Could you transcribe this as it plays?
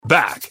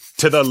back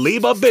to the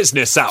Lima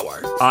Business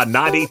Hour on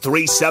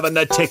 93.7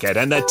 The Ticket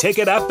and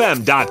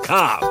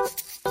theticketfm.com.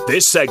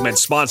 This segment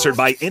sponsored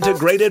by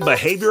Integrated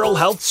Behavioral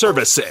Health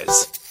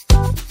Services.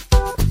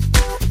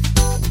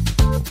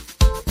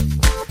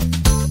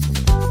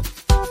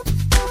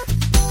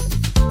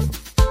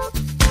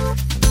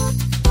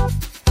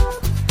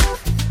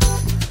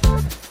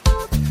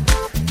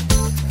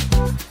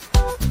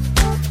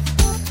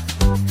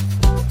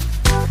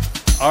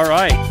 All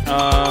right.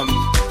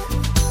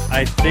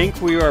 I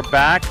think we are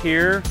back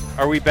here.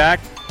 Are we back,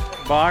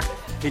 Bach?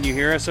 Can you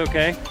hear us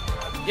okay?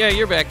 Yeah,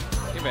 you're back.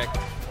 You're back.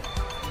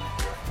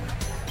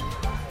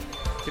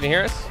 Can you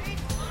hear us?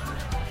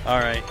 All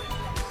right.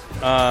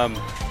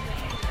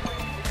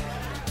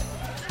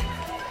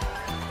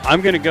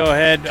 I'm going to go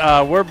ahead.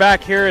 We're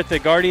back here at the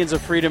Guardians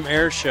of Freedom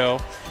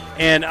Airshow,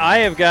 and I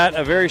have got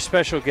a very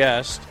special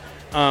guest.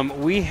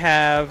 We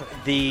have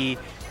the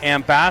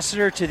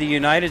Ambassador to the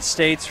United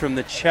States from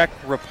the Czech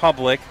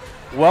Republic.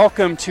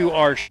 Welcome to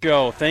our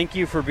show. Thank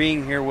you for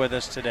being here with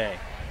us today.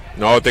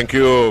 No, thank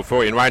you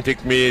for inviting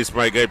me. It's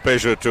my great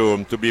pleasure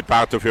to be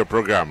part of your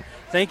program.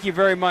 Thank you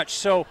very much.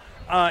 So,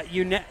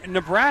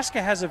 Nebraska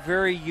has a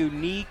very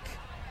unique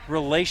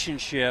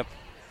relationship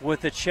with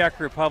the Czech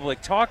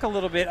Republic. Talk a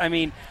little bit. I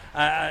mean,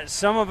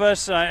 some of us,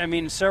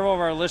 several of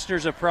our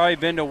listeners have probably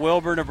been to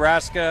Wilbur,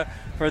 Nebraska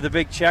for the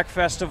big Czech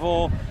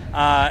festival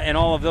and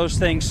all of those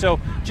things. So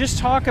just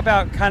talk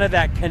about kind of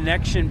that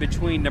connection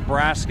between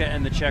Nebraska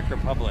and the Czech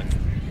Republic.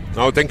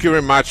 No, thank you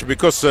very much,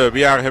 because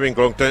we are having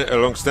a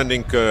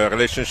long-standing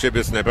relationship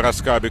with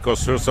Nebraska,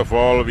 because first of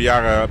all, we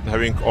are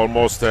having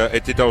almost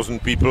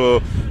 80,000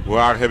 people who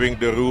are having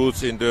the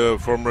roots in the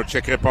former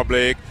Czech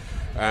Republic,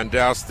 and they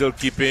are still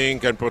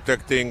keeping and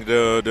protecting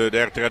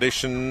their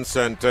traditions.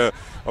 And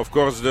of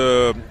course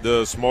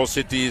the small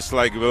cities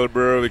like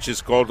Wilbur, which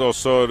is called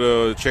also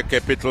the Czech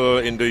capital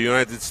in the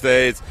United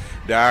States,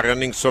 they are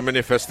running so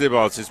many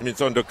festivals. It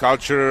means on the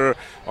culture,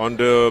 on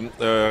the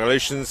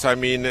relations,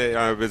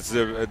 with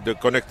the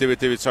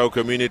connectivity with our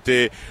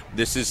community,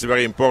 this is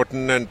very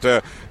important.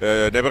 And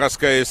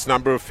Nebraska is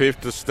number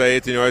 5th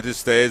state in the United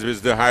States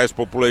with the highest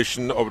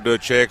population of the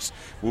Czechs,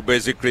 who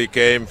basically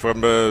came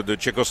from the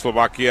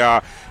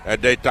Czechoslovakia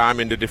at that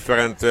time in the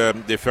different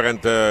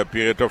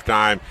period of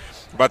time.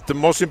 But the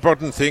most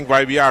important thing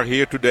why we are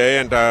here today,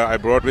 and I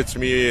brought with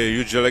me a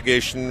huge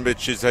delegation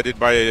which is headed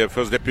by the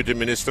First Deputy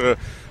Minister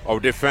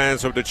of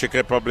Defense of the Czech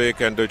Republic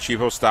and the Chief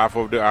of Staff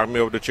of the Army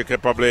of the Czech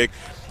Republic,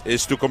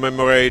 is to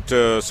commemorate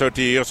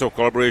 30 years of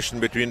collaboration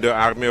between the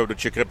Army of the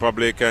Czech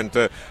Republic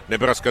and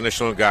Nebraska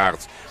National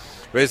Guards.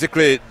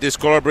 Basically, this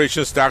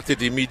collaboration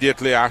started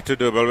immediately after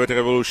the Velvet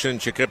Revolution in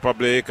Czech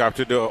Republic,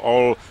 after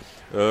all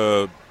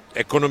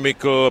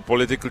economical,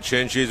 political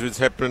changes which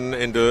happened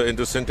in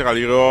the Central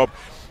Europe.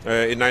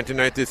 In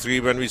 1993,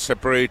 when we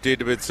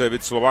separated with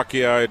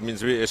Slovakia, it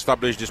means we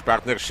established this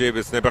partnership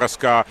with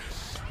Nebraska.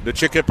 The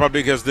Czech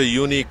Republic has the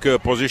unique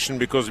position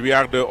because we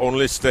are the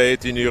only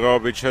state in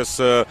Europe which has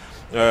a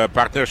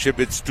partnership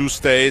with 2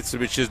 states,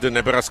 which is the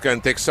Nebraska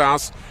and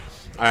Texas.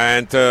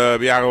 And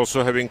we are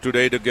also having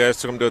today the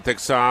guests from the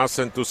Texas,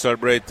 and to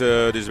celebrate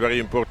this very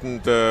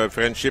important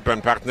friendship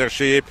and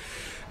partnership.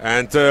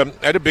 And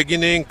at the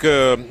beginning,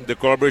 the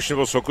collaboration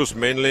was focused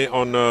mainly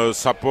on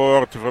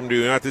support from the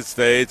United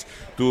States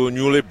to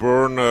newly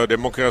born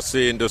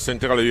democracy in the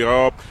Central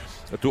Europe,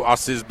 to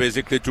assist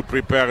basically to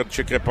prepare the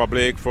Czech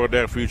Republic for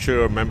their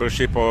future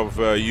membership of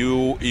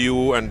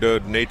EU and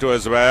NATO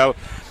as well.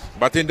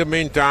 But in the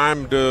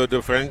meantime,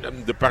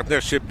 the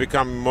partnership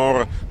become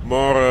more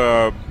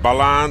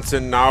balanced,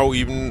 and now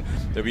even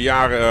we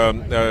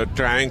are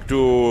trying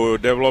to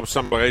develop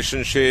some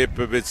relationship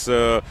with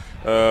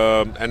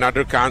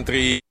another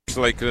country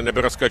like the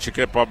Nebraska, Czech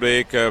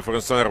Republic, for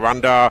instance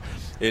Rwanda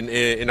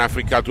in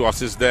Africa, to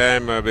assist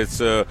them with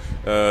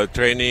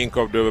training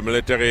of the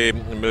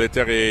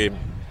military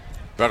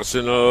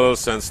personnel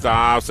and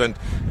staffs, and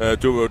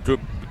to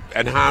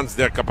enhance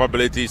their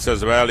capabilities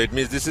as well. It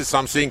means this is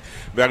something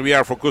where we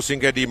are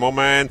focusing at the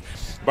moment,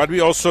 but we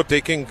also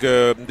taking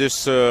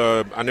this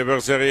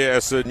anniversary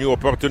as a new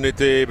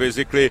opportunity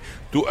basically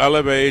to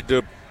elevate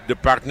the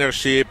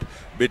partnership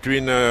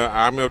between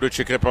Army of the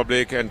Czech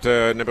Republic and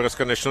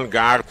Nebraska National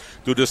Guard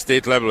to the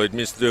state level. It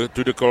means to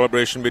the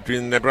collaboration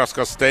between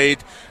Nebraska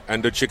State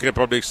and the Czech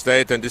Republic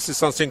State. And this is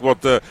something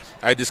what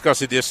I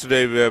discussed it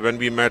yesterday when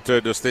we met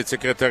the State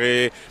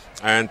Secretary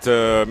and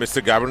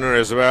Mr. Governor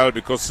as well,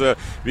 because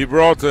we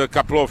brought a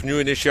couple of new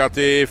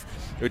initiatives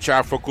which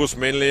are focused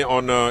mainly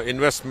on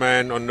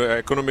investment, on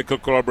economical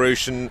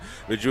collaboration,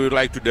 which we would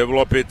like to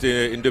develop it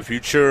in the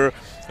future,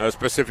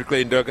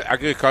 specifically in the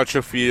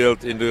agriculture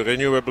field, in the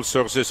renewable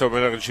sources of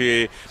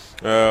energy.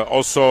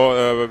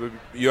 Also,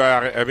 you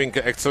are having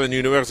an excellent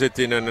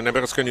university, in a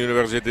Nebraska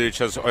University, which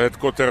has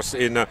headquarters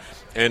in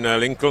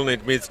Lincoln.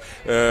 It means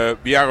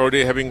we are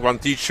already having one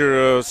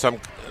teacher, some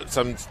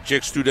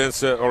Czech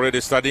students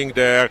already studying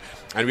there,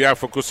 and we are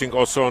focusing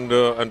also on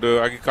the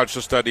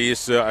agriculture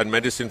studies and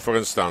medicine, for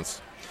instance.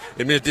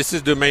 It means this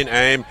is the main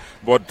aim,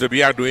 what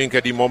we are doing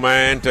at the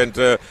moment, and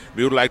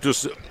we would like to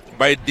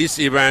by this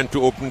event to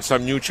open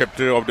some new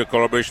chapter of the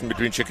collaboration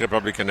between Czech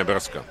Republic and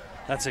Nebraska.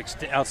 That's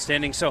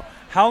outstanding. So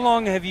how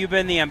long have you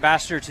been the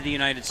ambassador to the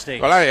United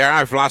States? Well, I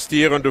arrived last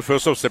year on the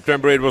 1st of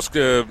September. It was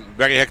a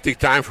very hectic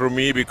time for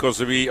me because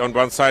on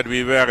one side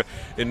we were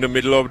in the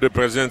middle of the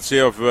presidency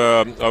of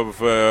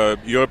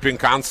European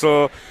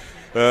Council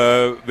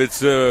with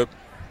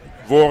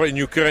war in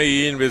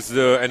Ukraine, with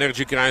the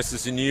energy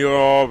crisis in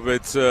Europe,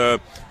 with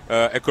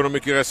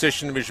economic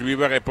recession which we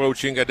were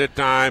approaching at that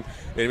time.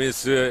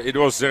 It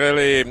was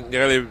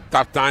really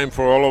tough time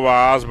for all of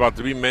us, but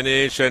we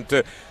managed,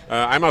 and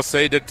I must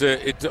say that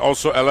it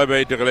also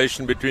elevated the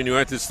relation between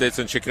United States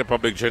and Czech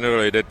Republic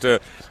generally, that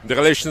the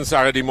relations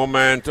are at the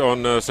moment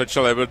on such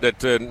a level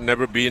that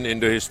never been in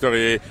the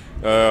history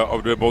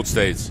of the both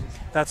states.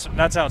 That's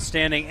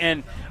outstanding,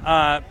 and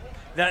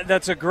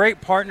that's a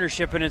great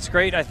partnership, and it's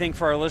great, I think,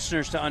 for our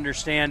listeners to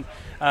understand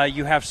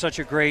you have such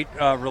a great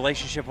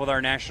relationship with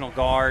our National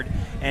Guard,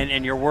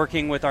 and you're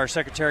working with our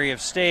Secretary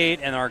of State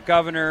and our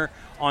governor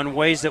on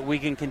ways that we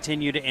can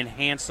continue to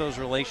enhance those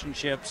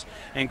relationships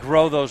and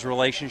grow those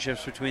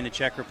relationships between the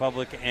Czech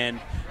Republic and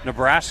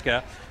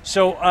Nebraska.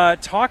 So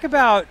talk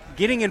about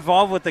getting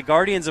involved with the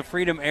Guardians of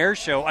Freedom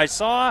Airshow.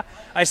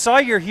 I saw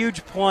your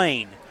huge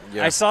plane.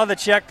 Yeah. I saw the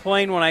Czech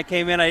plane when I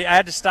came in. I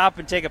had to stop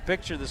and take a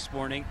picture this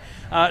morning.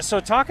 So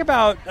talk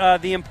about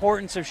the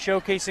importance of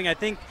showcasing. I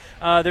think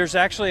there's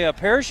actually a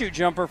parachute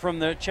jumper from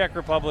the Czech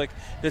Republic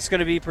that's going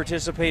to be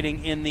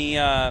participating in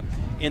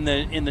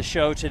the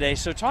show today.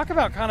 So talk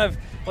about kind of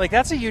like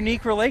that's a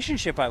unique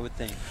relationship, I would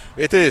think.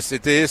 It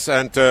is,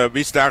 and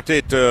we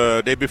started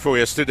day before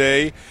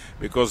yesterday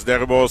because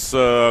there was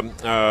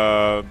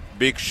a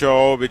big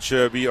show which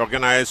we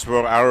organized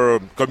for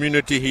our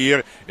community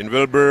here in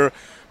Wilbur.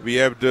 We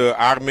have the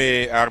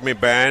army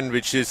band,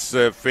 which is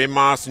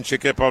famous in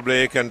Czech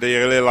Republic, and they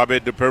really love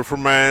it, the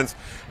performance.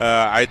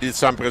 I did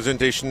some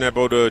presentation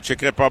about the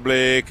Czech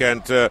Republic,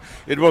 and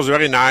it was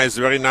very nice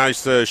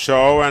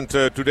show. And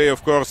today,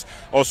 of course,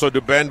 also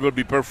the band will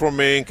be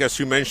performing. As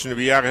you mentioned,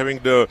 we are having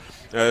the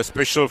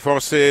special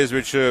forces,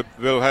 which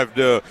will have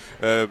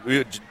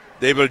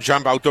they will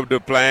jump out of the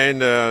plane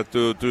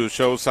to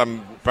show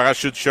some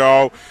parachute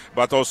show,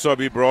 but also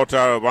we brought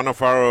one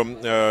of our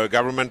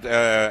government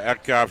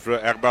aircraft,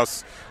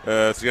 Airbus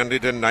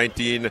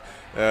 319,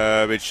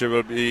 which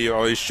will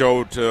be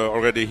showed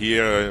already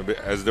here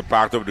as the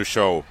part of the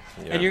show.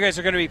 Yeah. And you guys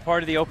are going to be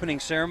part of the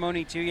opening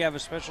ceremony too? You have a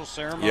special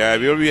ceremony? Yeah,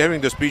 we will be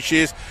having the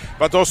speeches,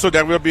 but also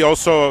there will be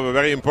also a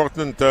very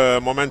important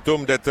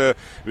momentum that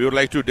we would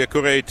like to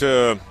decorate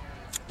the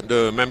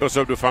members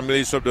of the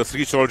families of the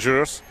 3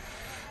 soldiers.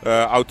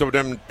 Out of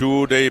them,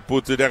 2 they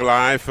put their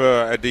life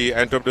at the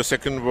end of the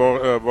Second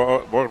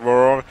World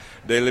War.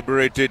 They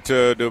liberated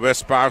the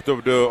west part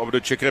of the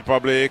Czech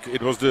Republic.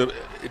 It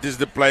is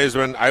the place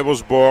when I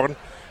was born.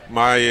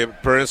 My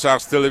parents are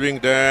still living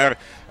there,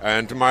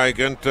 and my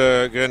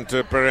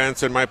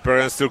grandparents and my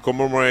parents still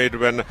commemorate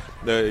when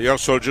your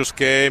soldiers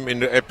came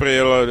in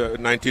April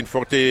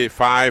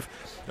 1945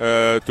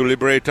 to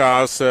liberate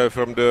us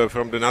from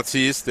the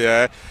Nazis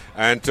there,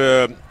 and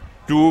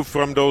 2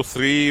 from those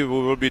 3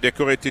 who will be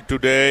decorated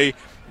today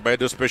by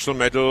the special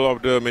medal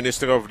of the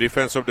Minister of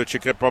Defense of the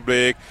Czech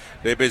Republic.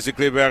 They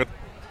basically were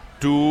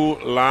 2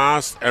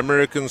 last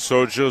American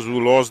soldiers who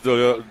lost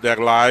their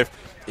life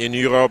in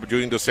Europe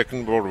during the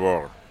Second World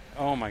War.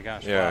 Oh my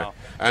gosh! Yeah. Wow.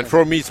 And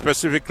for me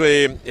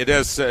specifically, it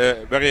is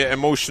a very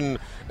emotion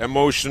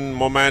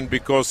moment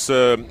because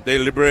they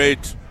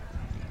liberate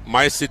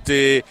my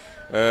city.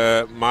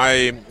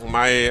 My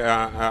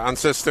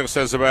ancestors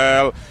as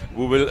well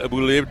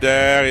who live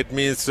there. It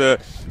means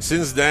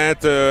since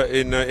that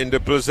in the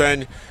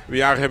Plzeň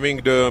we are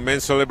having the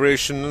main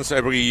celebrations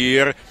every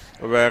year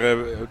where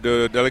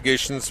the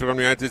delegations from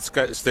the United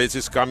States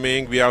is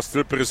coming. We are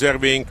still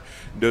preserving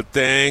the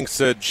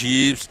tanks,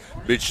 jeeps,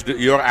 which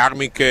your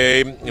army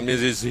came. It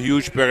means it's a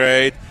huge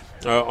parade.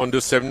 On the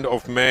 7th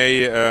of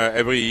May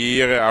every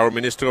year, our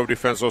Minister of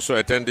Defense also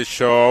attends this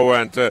show,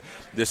 and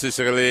this is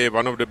really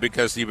one of the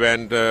biggest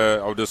events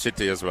of the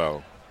city as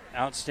well.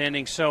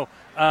 Outstanding. So,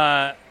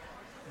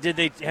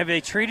 have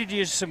they treated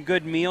you to some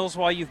good meals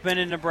while you've been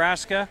in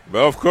Nebraska?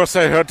 Well, of course,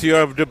 I heard you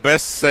have the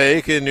best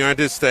steak in the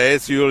United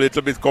States. You a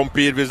little bit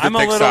compete with the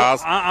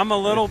Texas. I'm a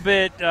little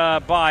bit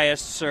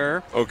biased,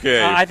 sir.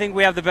 Okay. I think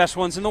we have the best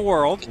ones in the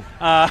world.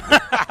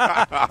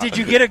 Did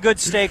you get a good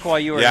steak while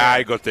you were here?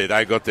 I got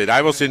it.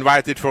 I was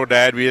invited for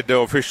that. We had the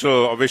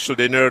official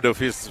dinner the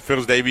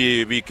first day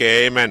we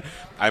came, and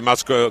I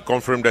must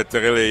confirm that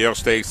really your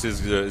steak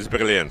is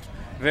brilliant.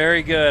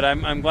 Very good.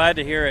 I'm glad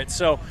to hear it.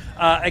 So,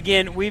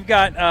 again, we've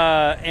got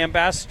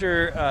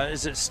Ambassador,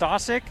 is it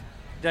Stasik?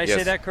 Did I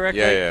say that correctly?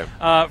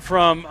 Yeah.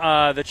 From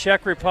the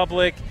Czech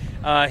Republic.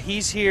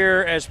 He's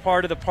here as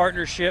part of the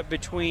partnership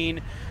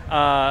between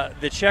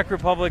the Czech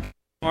Republic,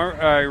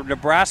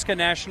 Nebraska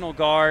National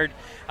Guard,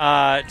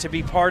 to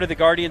be part of the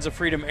Guardians of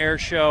Freedom Air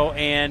Show,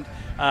 and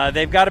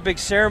they've got a big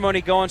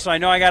ceremony going, so I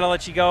know I got to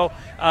let you go.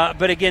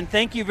 But again,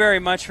 thank you very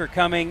much for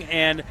coming,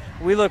 and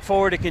we look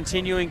forward to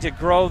continuing to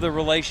grow the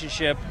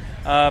relationship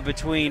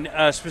between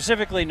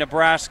specifically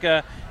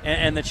Nebraska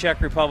and the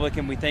Czech Republic,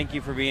 and we thank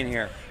you for being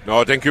here.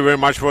 No, thank you very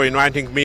much for inviting me.